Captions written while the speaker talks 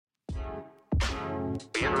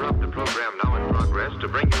We interrupt the program now in progress to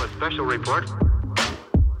bring you a special report.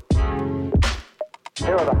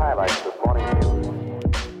 Here are the highlights this morning's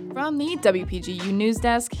news. From the WPGU News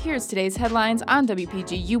Desk, here's today's headlines on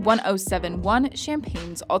WPGU 1071,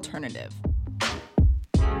 Champaign's Alternative.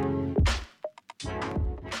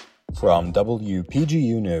 From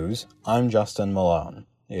WPGU News, I'm Justin Malone.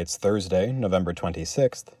 It's Thursday, November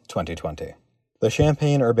 26th, 2020. The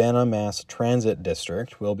Champaign-Urbana Mass Transit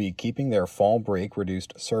District will be keeping their fall break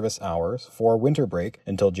reduced service hours for winter break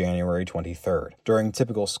until January 23rd. During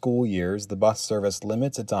typical school years, the bus service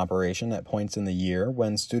limits its operation at points in the year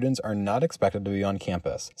when students are not expected to be on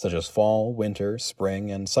campus, such as fall, winter, spring,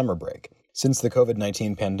 and summer break. Since the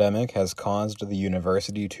COVID-19 pandemic has caused the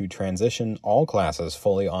university to transition all classes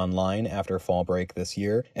fully online after fall break this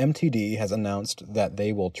year, MTD has announced that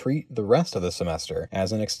they will treat the rest of the semester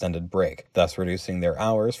as an extended break, thus reducing their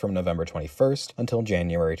hours from November 21st until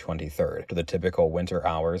January 23rd to the typical winter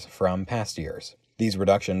hours from past years. These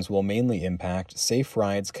reductions will mainly impact Safe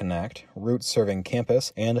Rides Connect, routes serving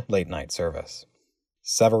campus, and late-night service.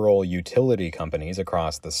 Several utility companies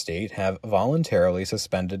across the state have voluntarily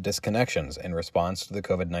suspended disconnections in response to the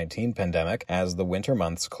COVID-19 pandemic as the winter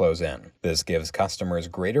months close in. This gives customers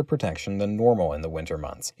greater protection than normal in the winter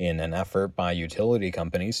months, in an effort by utility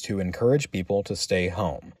companies to encourage people to stay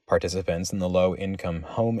home. Participants in the Low-Income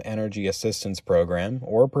Home Energy Assistance Program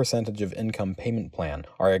or Percentage of Income Payment Plan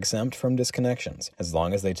are exempt from disconnections, as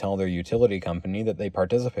long as they tell their utility company that they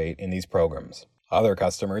participate in these programs. Other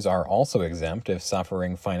customers are also exempt if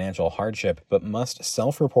suffering financial hardship, but must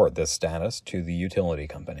self-report this status to the utility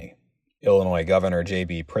company. Illinois Governor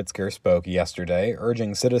J.B. Pritzker spoke yesterday,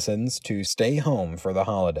 urging citizens to stay home for the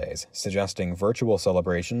holidays, suggesting virtual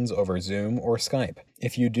celebrations over Zoom or Skype.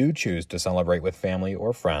 If you do choose to celebrate with family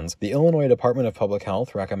or friends, the Illinois Department of Public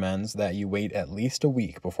Health recommends that you wait at least a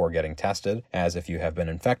week before getting tested, as if you have been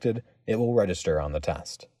infected, it will register on the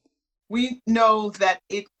test. We know that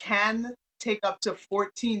it can take up to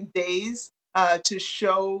 14 days to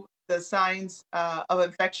show the signs of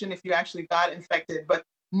infection if you actually got infected. But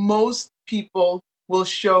most people will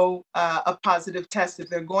show a positive test if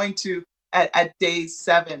they're going to at day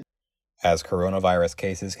 7. As coronavirus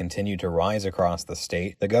cases continue to rise across the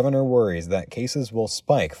state, the governor worries that cases will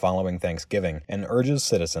spike following Thanksgiving and urges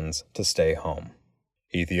citizens to stay home.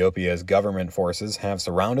 Ethiopia's government forces have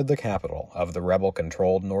surrounded the capital of the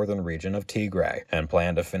rebel-controlled northern region of Tigray and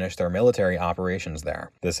plan to finish their military operations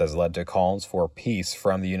there. This has led to calls for peace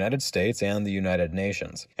from the United States and the United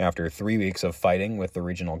Nations. After 3 weeks of fighting with the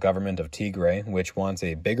regional government of Tigray, which wants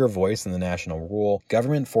a bigger voice in the national rule,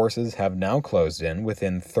 government forces have now closed in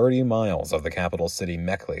within 30 miles of the capital city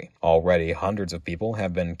Mekelle. Already, hundreds of people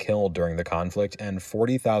have been killed during the conflict and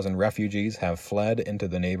 40,000 refugees have fled into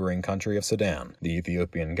the neighboring country of Sudan. The Ethiopian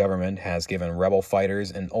government has given rebel fighters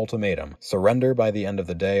an ultimatum: surrender by the end of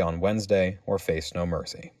the day on Wednesday or face no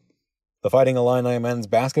mercy. The Fighting Illini men's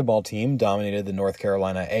basketball team dominated the North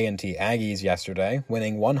Carolina A&T Aggies yesterday,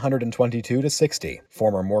 winning 122-60.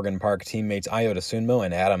 Former Morgan Park teammates Ayo Dosunmu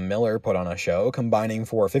and Adam Miller put on a show, combining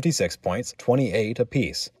for 56 points, 28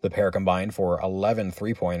 apiece. The pair combined for 11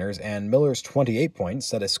 three-pointers, and Miller's 28 points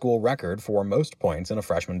set a school record for most points in a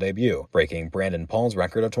freshman debut, breaking Brandon Paul's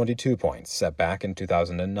record of 22 points, set back in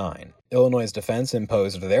 2009. Illinois' defense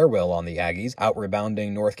imposed their will on the Aggies,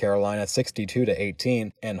 out-rebounding North Carolina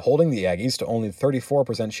 62-18 and holding the Aggies to only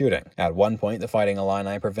 34% shooting. At one point, the Fighting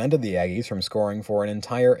Illini prevented the Aggies from scoring for an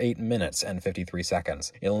entire 8 minutes and 53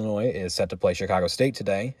 seconds. Illinois is set to play Chicago State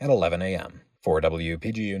today at 11 a.m. For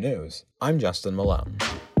WPGU News, I'm Justin Malone.